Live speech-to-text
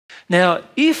Now,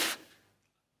 if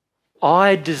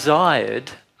I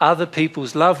desired other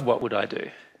people's love, what would I do?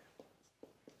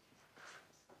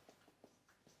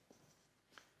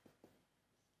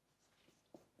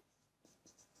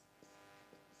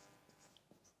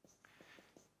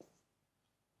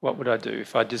 What would I do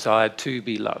if I desired to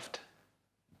be loved?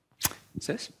 What's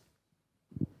this?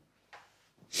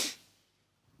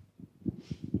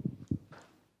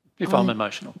 If I'm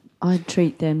emotional. I'd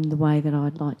treat them the way that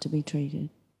I'd like to be treated.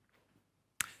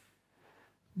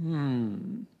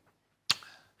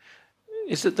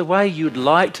 Is it the way you'd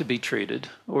like to be treated,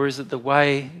 or is it the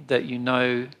way that you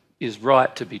know is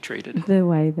right to be treated? The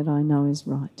way that I know is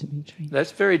right to be treated.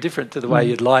 That's very different to the way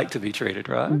you'd like to be treated,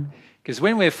 right? Because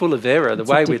when we're full of error, the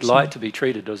way we'd like to be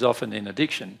treated is often in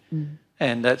addiction.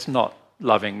 And that's not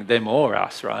loving them or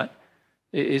us, right?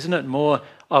 Isn't it more,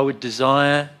 I would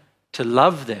desire to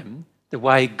love them the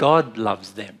way God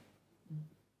loves them.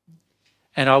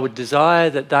 And I would desire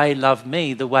that they love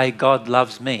me the way God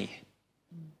loves me.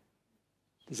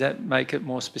 Does that make it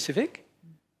more specific?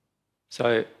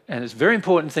 So, and it's a very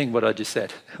important thing what I just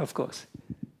said, of course.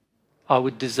 I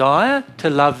would desire to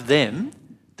love them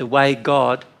the way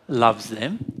God loves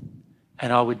them,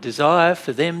 and I would desire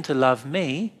for them to love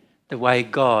me the way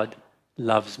God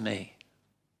loves me.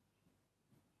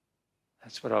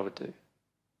 That's what I would do.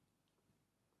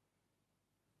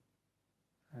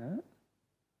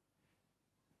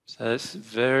 So that's a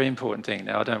very important thing.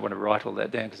 Now, I don't want to write all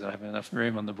that down because I don't have enough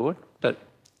room on the board, but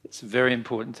it's a very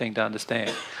important thing to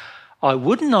understand. I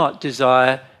would not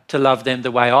desire to love them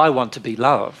the way I want to be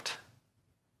loved,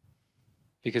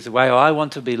 because the way I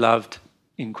want to be loved,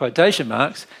 in quotation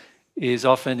marks, is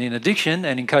often in addiction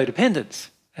and in codependence,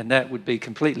 and that would be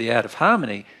completely out of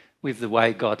harmony with the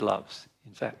way God loves,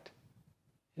 in fact.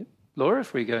 Yep. Laura,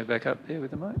 if we go back up there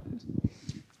with the mic.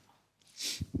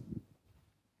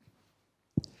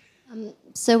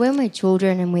 So when we're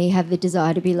children and we have the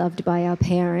desire to be loved by our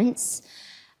parents,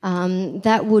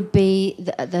 that would be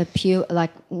the pure,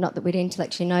 like, not that we'd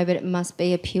intellectually know, but it must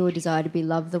be a pure desire to be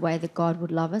loved the way that God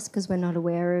would love us, because we're not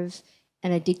aware of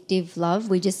an addictive love.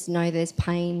 We just know there's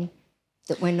pain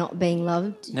that we're not being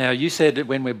loved. Now, you said that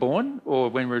when we're born or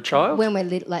when we're a child? When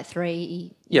we're like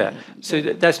 3. Yeah, so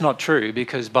that's not true,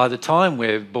 because by the time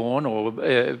we're born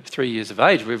or 3 years of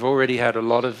age, we've already had a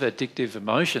lot of addictive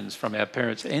emotions from our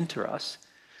parents enter us.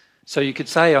 So you could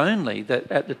say only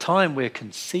that at the time we're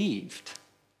conceived,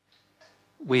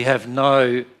 we have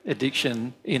no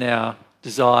addiction in our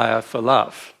desire for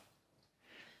love.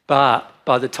 But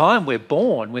by the time we're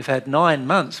born, we've had 9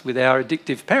 months with our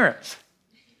addictive parents.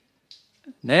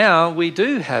 Now we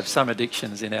do have some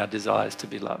addictions in our desires to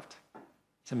be loved.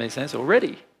 Does that make sense?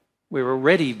 Already. We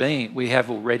have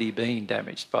already been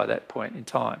damaged by that point in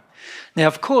time. Now,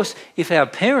 of course, if our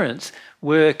parents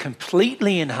were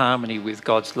completely in harmony with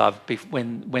God's love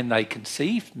when they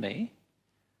conceived me,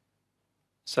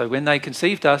 so when they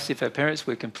conceived us, if our parents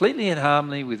were completely in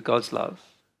harmony with God's love,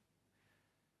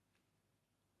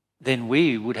 then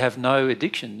we would have no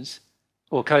addictions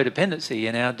or codependency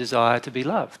in our desire to be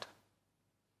loved.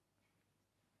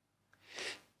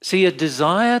 See, a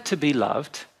desire to be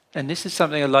loved, and this is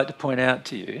something I'd like to point out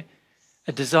to you,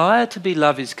 a desire to be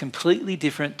loved is completely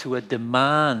different to a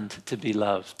demand to be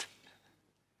loved.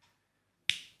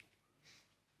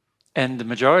 And the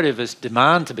majority of us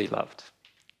demand to be loved.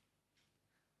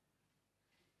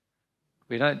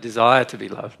 We don't desire to be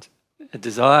loved. A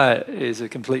desire is a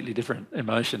completely different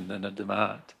emotion than a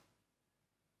demand.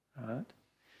 All right?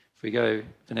 If we go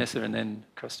Vanessa and then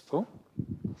across to Paul.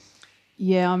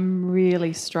 Yeah, I'm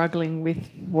really struggling with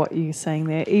what you're saying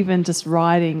there. Even just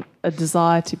writing a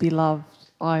desire to be loved,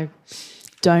 I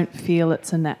don't feel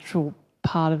it's a natural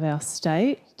part of our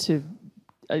state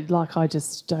I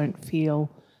just don't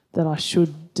feel that I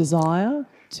should desire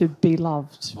to be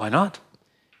loved. Why not?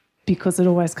 Because it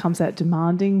always comes out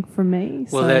demanding from me.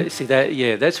 Well,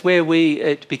 that's where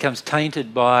it becomes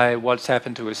tainted by what's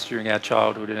happened to us during our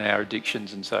childhood and our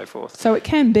addictions and so forth. So it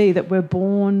can be that we're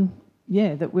born,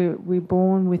 that we're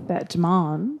born with that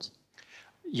demand.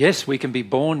 Yes, we can be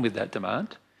born with that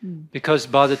demand, because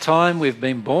by the time we've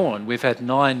been born, we've had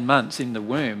 9 months in the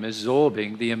womb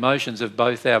absorbing the emotions of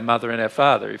both our mother and our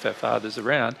father, if our father's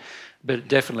around, but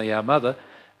definitely our mother,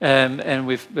 and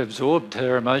we've absorbed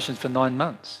her emotions for 9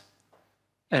 months.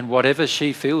 And whatever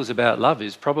she feels about love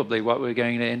is probably what we're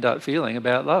going to end up feeling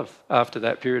about love after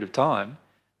that period of time.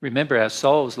 Remember, our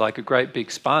soul's like a great big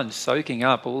sponge soaking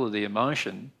up all of the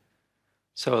emotion.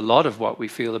 So a lot of what we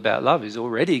feel about love is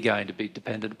already going to be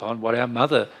dependent upon what our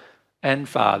mother and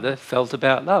father felt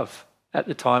about love at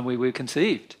the time we were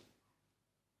conceived.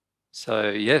 So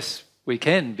yes, we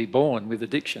can be born with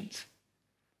addictions.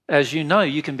 as you know,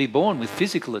 you can be born with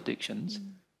physical addictions.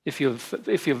 If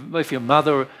your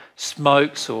mother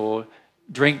smokes or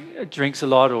drinks a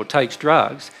lot or takes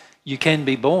drugs, you can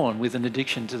be born with an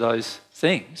addiction to those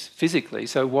things physically.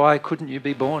 So why couldn't you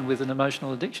be born with an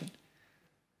emotional addiction?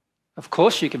 Of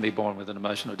course you can be born with an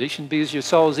emotional addiction, because your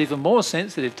soul is even more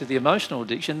sensitive to the emotional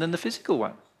addiction than the physical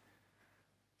one.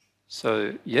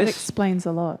 So, yes. That explains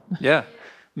a lot. Yeah.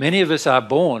 Many of us are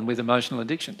born with emotional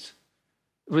addictions.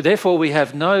 Therefore, we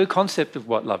have no concept of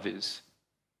what love is.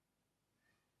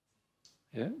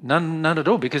 Yeah? None at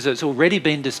all, because it's already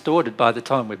been distorted by the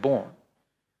time we're born.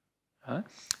 Right?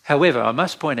 However, I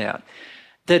must point out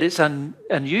that it's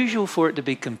unusual for it to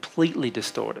be completely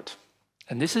distorted.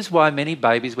 And this is why many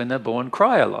babies, when they're born,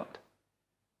 cry a lot.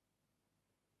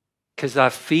 Because they're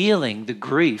feeling the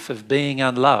grief of being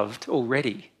unloved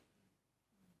already.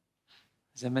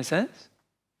 Does that make sense?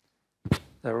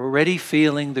 They're already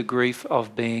feeling the grief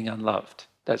of being unloved.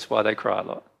 That's why they cry a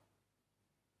lot.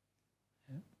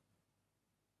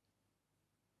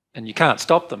 And you can't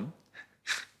stop them,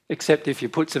 except if you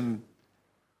put some,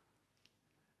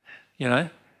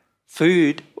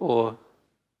 food or,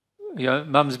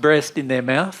 mum's breast in their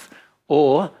mouth,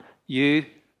 or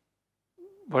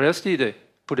what else do?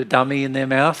 Put a dummy in their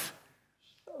mouth,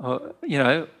 or,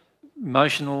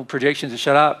 emotional projections to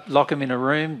shut up, lock them in a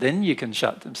room, then you can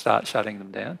start shutting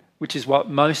them down, which is what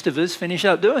most of us finish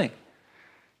up doing,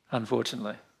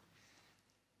 unfortunately.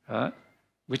 Right?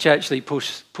 Which actually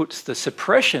puts the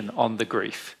suppression on the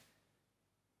grief,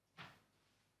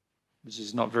 which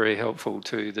is not very helpful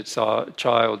to the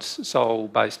child's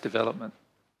soul-based development.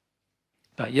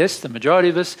 But yes, the majority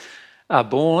of us are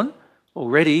born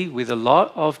already with a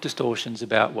lot of distortions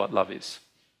about what love is.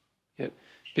 Yep.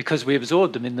 Because we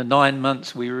absorbed them in the 9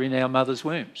 months we were in our mother's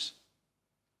wombs.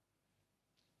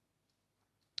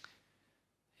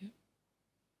 Yep.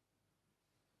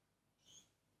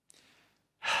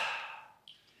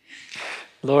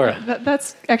 Laura.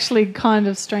 That's actually kind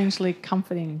of strangely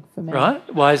comforting for me.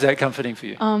 Right? Why is that comforting for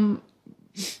you?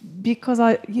 Because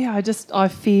I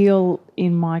feel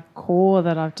in my core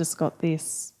that I've just got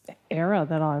this error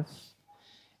that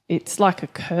it's like a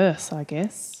curse, I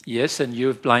guess. Yes, and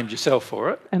you've blamed yourself for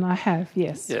it. And I have,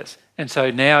 yes. Yes. And so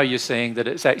now you're seeing that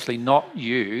it's actually not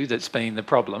you that's been the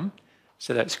problem,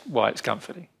 so that's why it's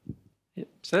comforting. Yep.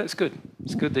 So that's good.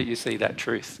 It's good that you see that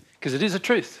truth, because it is a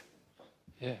truth.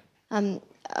 Yeah.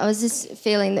 I was just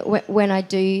feeling that when I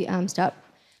do start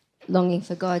longing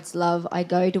for God's love, I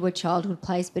go to a childhood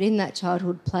place, but in that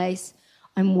childhood place,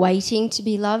 I'm waiting to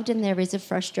be loved, and there is a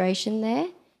frustration there.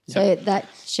 So that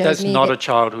shows that's me... That's not a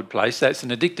childhood place, that's an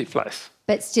addictive place.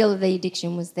 But still the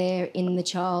addiction was there in the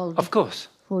childhood of course.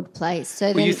 Place. So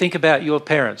you think about your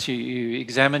parents, you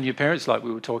examine your parents like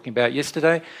we were talking about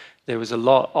yesterday. There was a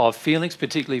lot of feelings,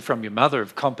 particularly from your mother,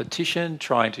 of competition,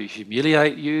 trying to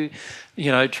humiliate you,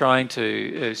 trying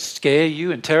to scare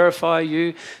you and terrify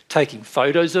you, taking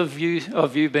photos of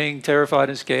you being terrified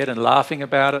and scared and laughing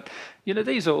about it.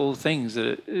 These are all things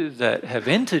that have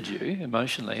entered you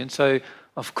emotionally. And so,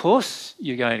 of course,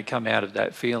 you're going to come out of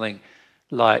that feeling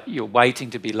like you're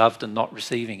waiting to be loved and not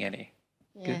receiving any.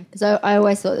 Yeah, because I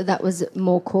always thought that was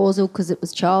more causal because it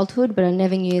was childhood, but I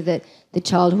never knew that the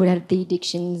childhood had the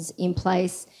addictions in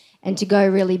place. And to go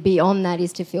really beyond that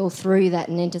is to feel through that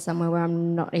and enter somewhere where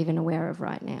I'm not even aware of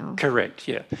right now. Correct,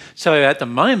 yeah. So at the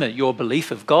moment, your belief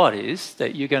of God is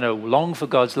that you're going to long for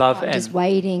God's love. I'm just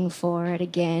waiting for it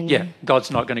again. Yeah,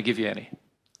 God's not going to give you any,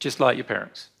 just like your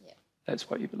parents. Yeah. That's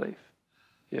what you believe.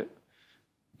 Yeah.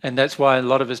 And that's why a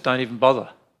lot of us don't even bother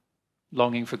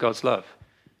longing for God's love.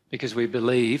 Because we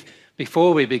believe,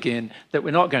 before we begin, that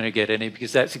we're not going to get any,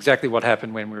 because that's exactly what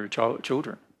happened when we were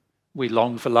children. We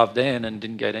longed for love then and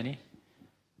didn't get any.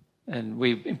 And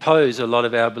we impose a lot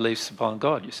of our beliefs upon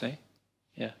God, you see.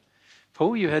 Yeah.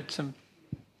 Paul, you had some...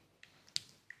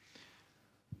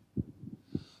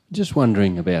 Just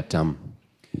wondering about...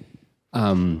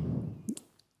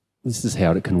 this is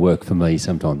how it can work for me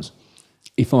sometimes.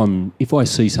 If I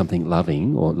see something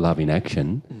loving or love in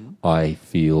action... I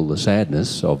feel the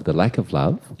sadness of the lack of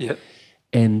love. Yep.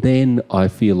 And then I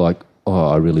feel like,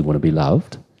 I really want to be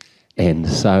loved. And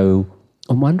so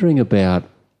I'm wondering about,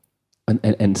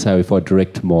 and so if I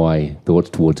direct my thoughts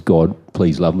towards God,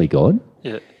 please love me, God.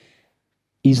 Yeah.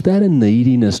 Is that a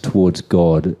neediness towards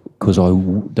God because I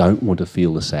don't want to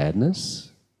feel the sadness?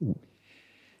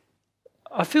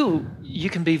 I feel you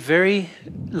can be very,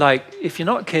 if you're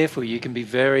not careful, you can be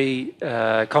very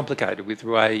complicated with the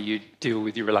way you deal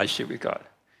with your relationship with God.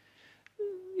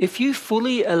 If you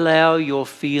fully allow your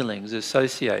feelings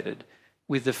associated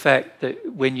with the fact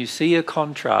that when you see a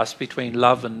contrast between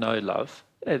love and no love,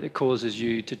 that causes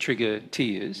you to trigger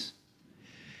tears,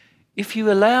 if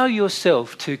you allow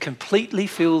yourself to completely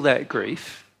feel that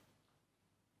grief,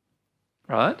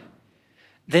 right,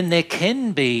 then there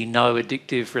can be no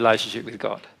addictive relationship with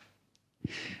God.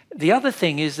 The other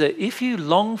thing is that if you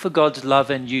long for God's love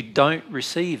and you don't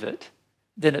receive it,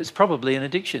 then it's probably an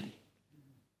addiction.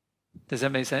 Does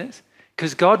that make sense?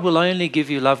 Because God will only give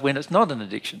you love when it's not an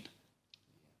addiction.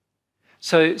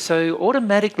 So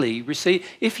automatically,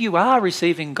 if you are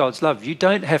receiving God's love, you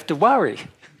don't have to worry.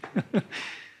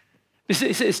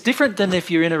 It's different than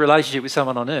if you're in a relationship with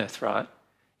someone on earth, right?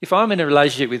 If I'm in a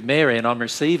relationship with Mary and I'm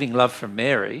receiving love from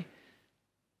Mary,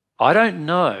 I don't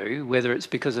know whether it's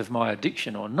because of my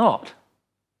addiction or not,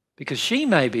 because she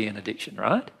may be an addiction,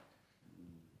 right,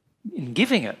 in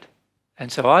giving it.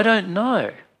 And so I don't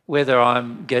know whether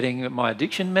I'm getting my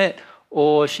addiction met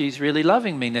or she's really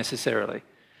loving me necessarily.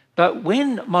 But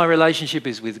when my relationship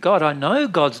is with God, I know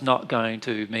God's not going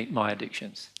to meet my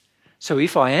addictions. So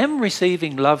if I am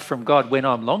receiving love from God when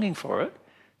I'm longing for it,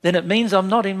 then it means I'm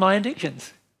not in my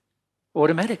addictions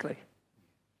automatically.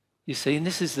 You see, and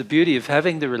this is the beauty of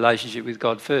having the relationship with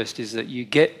God first, is that you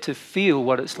get to feel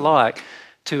what it's like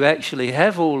to actually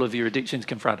have all of your addictions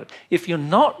confronted. If you're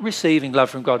not receiving love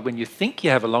from God when you think you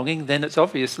have a longing, then it's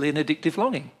obviously an addictive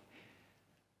longing.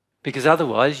 Because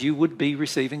otherwise you would be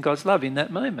receiving God's love in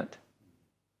that moment.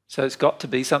 So it's got to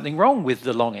be something wrong with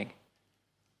the longing.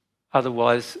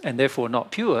 Otherwise, and therefore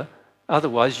not pure,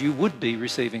 otherwise you would be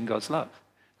receiving God's love.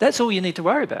 That's all you need to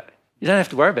worry about. You don't have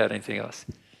to worry about anything else.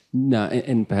 No,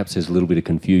 and perhaps there's a little bit of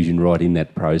confusion right in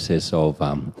that process of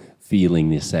feeling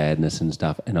this sadness and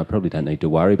stuff, and I probably don't need to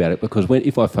worry about it, because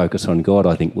if I focus on God,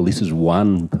 I think, well, this is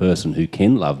one person who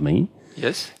can love me.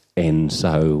 Yes. And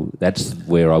so that's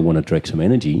where I want to direct some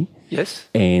energy. Yes.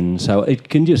 And so it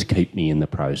can just keep me in the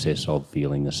process of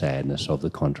feeling the sadness of the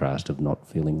contrast of not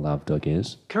feeling loved, I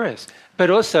guess. Correct. But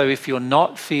also, if you're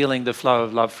not feeling the flow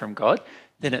of love from God,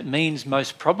 then it means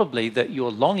most probably that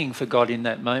your longing for God in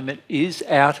that moment is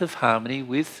out of harmony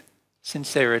with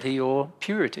sincerity or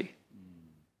purity.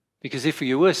 Because if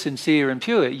you were sincere and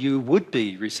pure, you would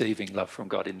be receiving love from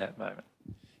God in that moment.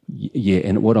 Yeah,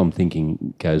 and what I'm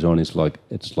thinking goes on is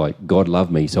it's like God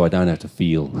loved me, so I don't have to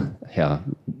feel how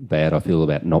bad I feel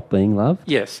about not being loved.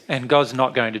 Yes, and God's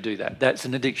not going to do that. That's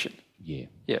an addiction. Yeah.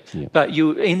 Yeah. Yeah. But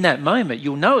you, in that moment,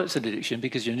 you'll know it's an addiction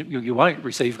because you won't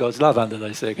receive God's love under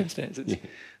those circumstances. Yeah.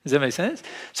 Does that make sense?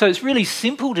 So it's really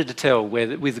simple to tell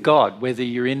with God whether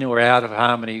you're in or out of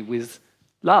harmony with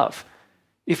love.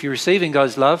 If you're receiving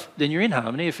God's love, then you're in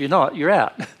harmony. If you're not, you're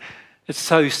out. It's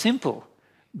so simple.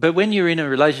 But when you're in a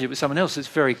relationship with someone else, it's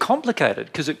very complicated,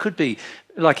 because it could be,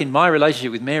 like in my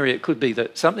relationship with Mary, it could be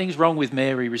that something's wrong with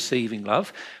Mary receiving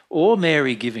love or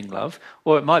Mary giving love,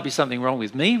 or it might be something wrong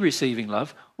with me receiving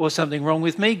love or something wrong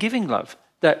with me giving love.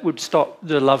 That would stop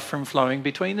the love from flowing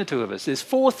between the two of us. There's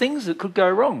 4 things that could go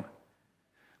wrong.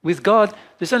 With God,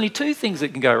 there's only 2 things that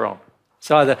can go wrong. It's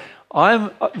either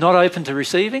I'm not open to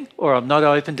receiving or I'm not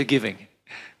open to giving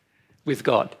with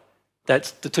God.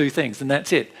 That's the 2 things, and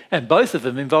that's it. And both of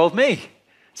them involve me.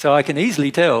 So I can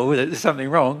easily tell that there's something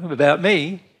wrong about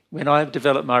me when I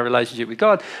develop my relationship with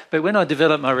God. But when I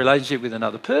develop my relationship with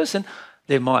another person,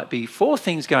 there might be 4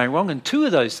 things going wrong, and 2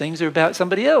 of those things are about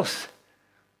somebody else.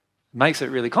 It makes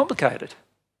it really complicated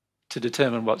to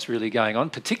determine what's really going on,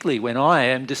 particularly when I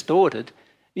am distorted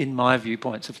in my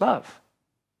viewpoints of love.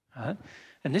 Right?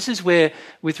 And this is where,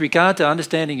 with regard to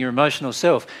understanding your emotional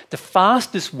self, the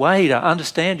fastest way to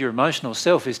understand your emotional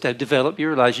self is to develop your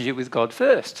relationship with God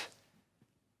first.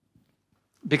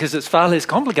 Because it's far less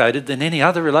complicated than any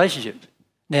other relationship.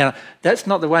 Now, that's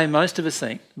not the way most of us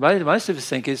think. The way most of us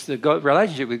think is the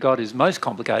relationship with God is most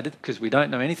complicated because we don't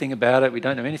know anything about it, we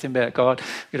don't know anything about God,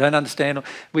 we don't understand.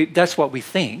 That's what we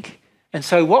think. And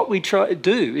so what we try to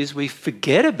do is we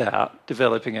forget about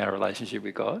developing our relationship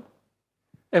with God,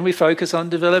 and we focus on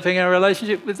developing our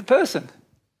relationship with the person.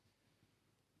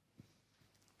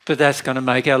 But that's going to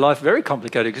make our life very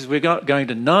complicated, because we're not going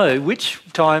to know which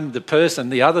time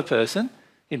the other person,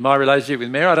 in my relationship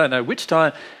with Mary, I don't know which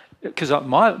time, because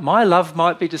my love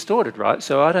might be distorted, right?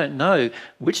 So I don't know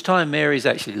which time Mary's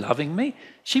actually loving me.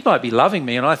 She might be loving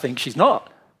me and I think she's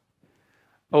not.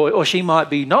 Or she might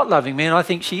be not loving me and I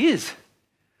think she is.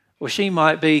 Or she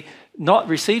might be not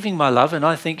receiving my love and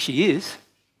I think she is.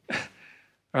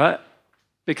 Right?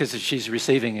 Because she's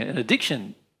receiving an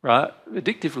addiction, right?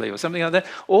 Addictively or something like that.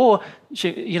 Or,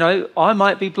 I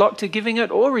might be blocked to giving it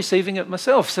or receiving it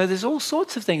myself. So there's all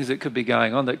sorts of things that could be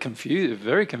going on that are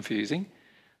very confusing.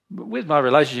 But with my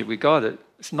relationship with God,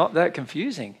 it's not that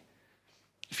confusing.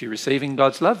 If you're receiving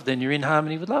God's love, then you're in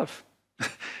harmony with love.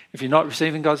 If you're not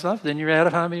receiving God's love, then you're out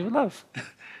of harmony with love.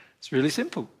 It's really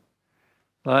simple.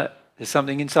 Like, there's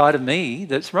something inside of me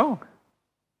that's wrong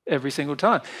every single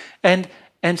time. And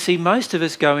see, most of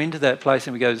us go into that place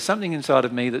and we go, there's something inside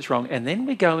of me that's wrong, and then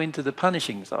we go into the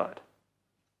punishing side.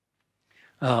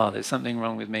 Oh, there's something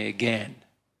wrong with me again.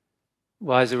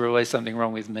 Why is there always something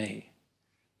wrong with me?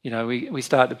 You know, we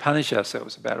start to punish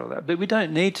ourselves about all that. But we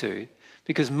don't need to,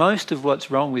 because most of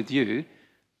what's wrong with you,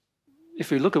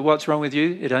 if we look at what's wrong with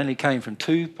you, it only came from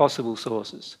two possible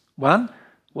sources. One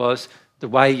was the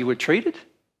way you were treated,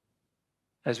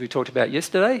 as we talked about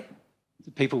yesterday,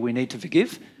 the people we need to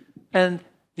forgive. And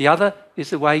the other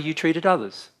is the way you treated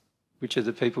others, which are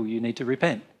the people you need to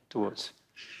repent towards.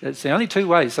 That's the only two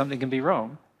ways something can be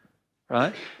wrong,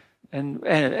 right?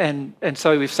 And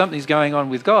so if something's going on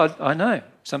with God, I know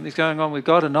something's going on with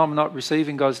God and I'm not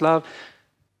receiving God's love,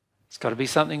 it's got to be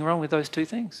something wrong with those two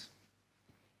things.